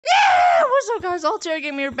What's up, guys? Altair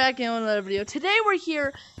Gamer here, back in another video. Today we're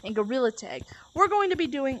here in Gorilla Tag. We're going to be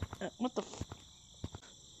doing what the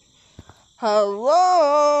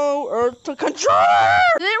hello, Earth to control.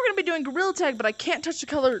 Today we're going to be doing Gorilla Tag, but I can't touch the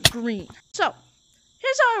color green. So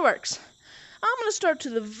here's how it works. I'm going to start to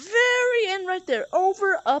the very end right there,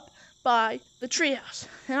 over up by the treehouse,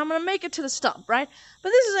 and I'm going to make it to the stump, right? But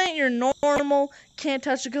this ain't your normal can't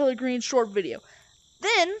touch the color green short video.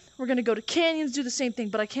 Then we're going to go to canyons, do the same thing,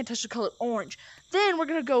 but I can't touch the color orange. Then we're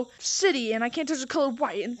going to go city, and I can't touch the color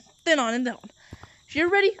white, and then on and then on. If you're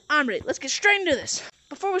ready, I'm ready. Let's get straight into this.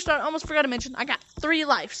 Before we start, I almost forgot to mention, I got 3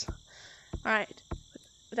 lives. Alright,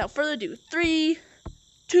 without further ado, 3,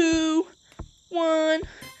 2, 1,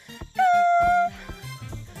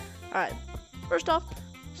 Alright, first off,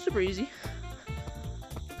 super easy.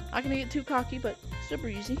 I can get too cocky, but super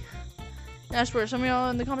easy. And I swear, some of y'all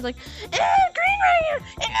in the comments like, green right here!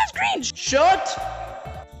 It has green! Shut!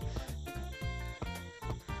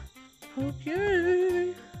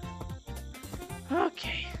 Okay.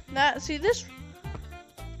 Okay. That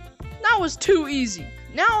was too easy.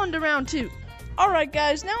 Now on to round 2. Alright,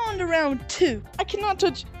 guys, now on to round 2. I cannot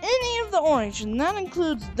touch any of the orange, and that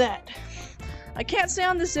includes that. I can't stay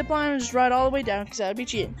on this zip line and just ride all the way down, because that would be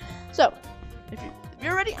cheating. So, if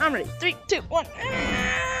you're ready, I'm ready. 3, 2, 1.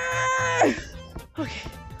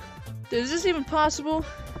 Okay. Is this even possible?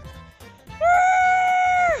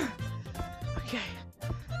 Okay.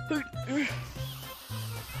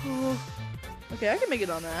 Okay, I can make it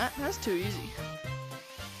on that. That's too easy.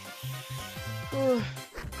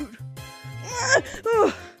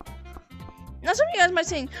 Now some of you guys might be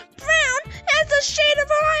saying, brown has the shade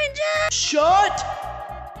of orange. Shut!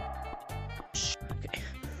 Okay.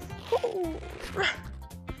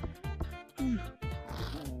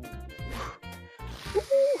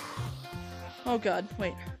 Oh god,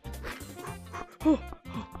 wait.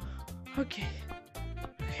 Okay.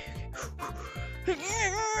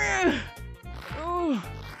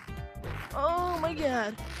 Oh my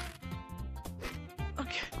god.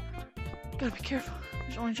 Okay. Gotta be careful.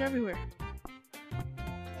 There's orange everywhere.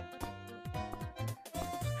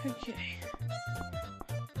 Okay.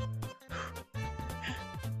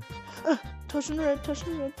 Touching red,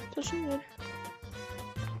 touching red, touching red.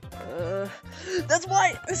 That's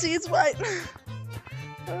white! See, it's white!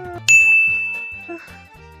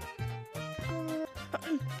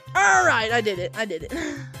 Alright, I did it.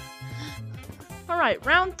 Alright,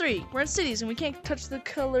 round 3. We're in cities and we can't touch the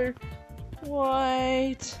color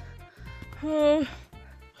white. Can't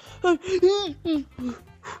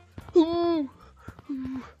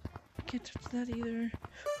touch that either.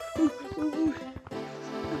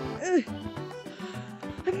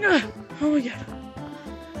 Oh my god.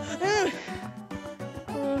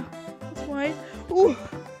 It's white. Ooh,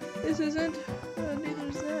 this isn't. Neither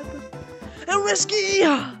is that. But risky.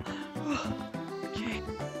 Okay.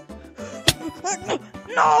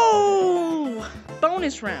 No!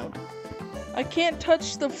 Bonus round. I can't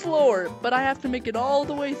touch the floor, but I have to make it all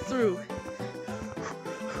the way through.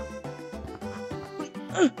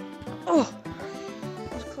 Oh,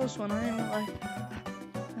 that was a close one. I ain't gonna lie.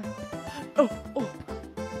 Oh.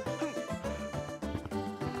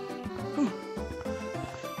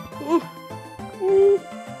 Ooh,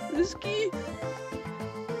 risky.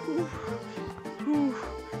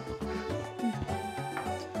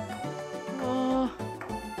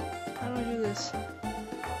 How do I do this?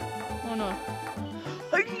 Oh no.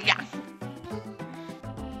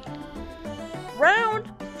 Round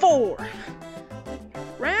 4.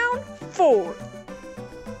 Round 4.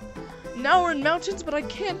 Now we're in mountains, but I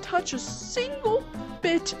can't touch a single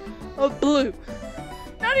bit of blue.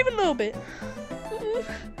 Not even a little bit.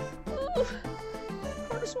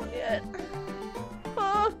 Hardest one yet.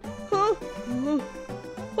 Oh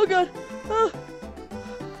god.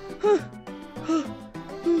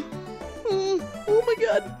 Oh my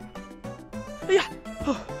god. Yeah.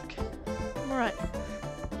 Oh, okay. I'm alright.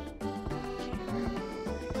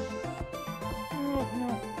 Oh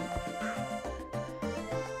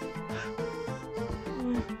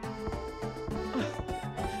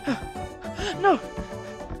no. No.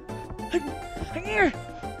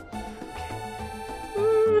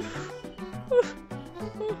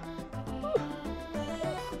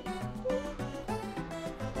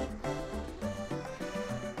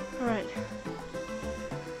 Alright.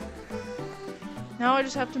 Now I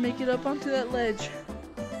just have to make it up onto that ledge.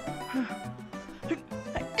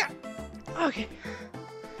 Okay.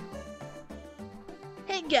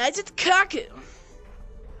 Hey guys, it's Kaku.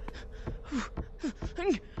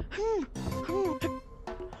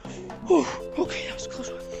 Okay, that was a close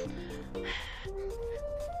one.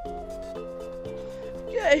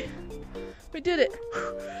 Okay. We did it.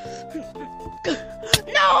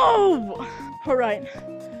 No! Alright.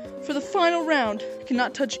 For the final round, I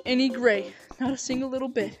cannot touch any gray. Not a single little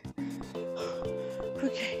bit.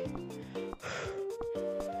 Okay.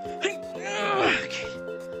 Okay. Okay.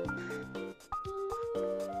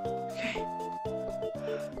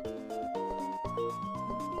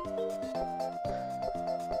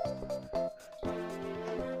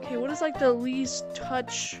 Okay, what is like the least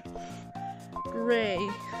touch gray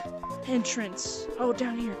entrance? Oh,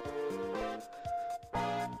 down here.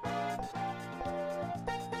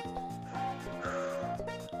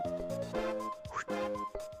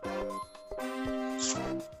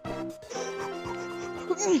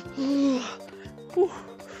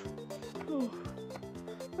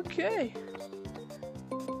 Okay.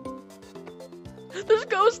 There's a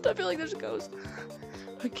ghost. I feel like there's a ghost.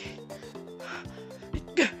 Okay.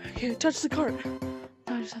 Okay, touch the cart.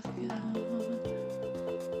 I just have to get out.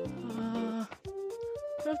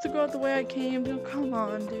 I have to go out the way I came. Dude, come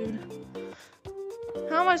on, dude.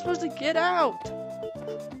 How am I supposed to get out?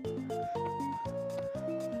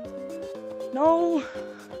 No.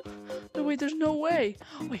 No, wait, there's no way.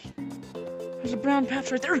 Wait. There's a brown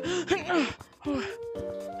patch right there. No!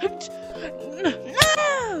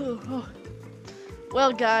 Oh.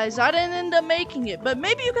 Well, guys, I didn't end up making it, but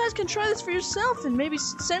maybe you guys can try this for yourself and maybe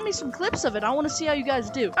send me some clips of it. I want to see how you guys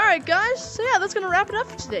do. Alright, guys, so yeah, that's going to wrap it up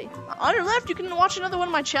for today. On your left, you can watch another one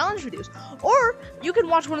of my challenge videos, or you can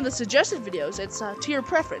watch one of the suggested videos. It's to your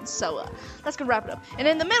preference, so that's going to wrap it up. And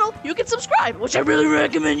in the middle, you can subscribe, which I really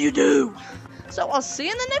recommend you do. So I'll see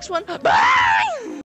you in the next one. Bye!